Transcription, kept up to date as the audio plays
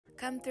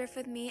Come thrift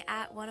with me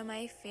at one of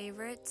my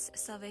favorite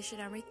Salvation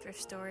Army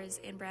thrift stores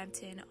in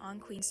Brampton on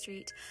Queen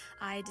Street.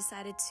 I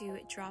decided to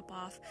drop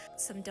off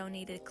some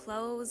donated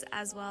clothes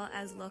as well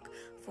as look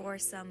for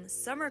some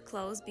summer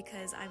clothes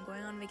because I'm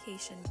going on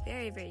vacation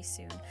very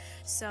soon.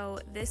 So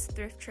this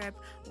thrift trip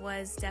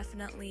was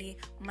definitely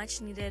much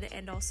needed,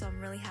 and also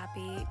I'm really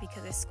happy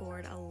because I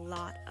scored a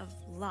lot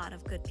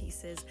of good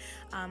pieces.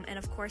 And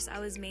of course I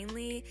was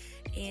mainly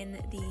in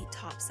the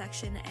top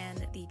section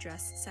and the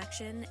dress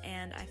section,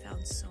 and I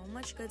found so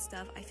much good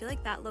stuff. I feel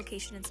like that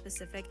location in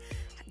specific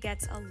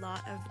gets a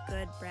lot of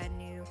good brand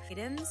new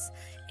items,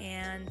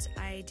 and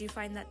I do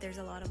find that there's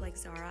a lot of like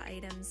Zara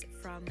items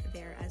from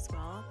there as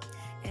well.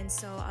 And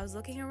so I was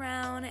looking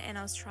around and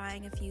I was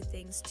trying a few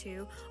things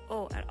too.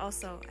 Oh, and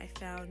also I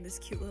found this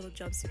cute little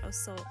jumpsuit. I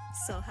was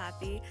so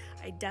happy.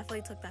 I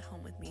definitely took that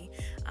home with me.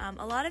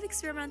 A lot of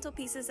experimental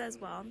pieces as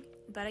well,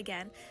 but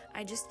again,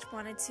 I just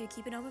wanted to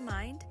keep an open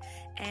mind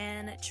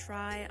and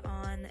try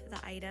on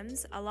the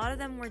items. A lot of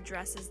them were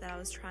dresses that I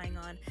was trying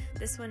on.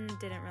 This one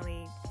didn't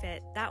really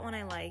fit. That one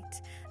I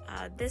liked.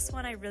 This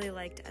one I really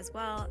liked as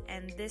well.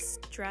 And this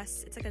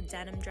dress, it's like a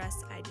denim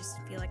dress. I just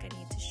feel like I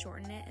need to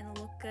shorten it and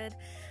it'll look good.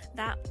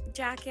 That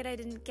jacket I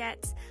didn't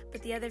get,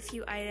 but the other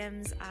few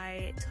items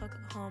I took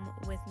home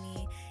with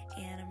me,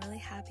 and I'm really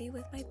happy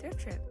with my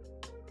thrift trip.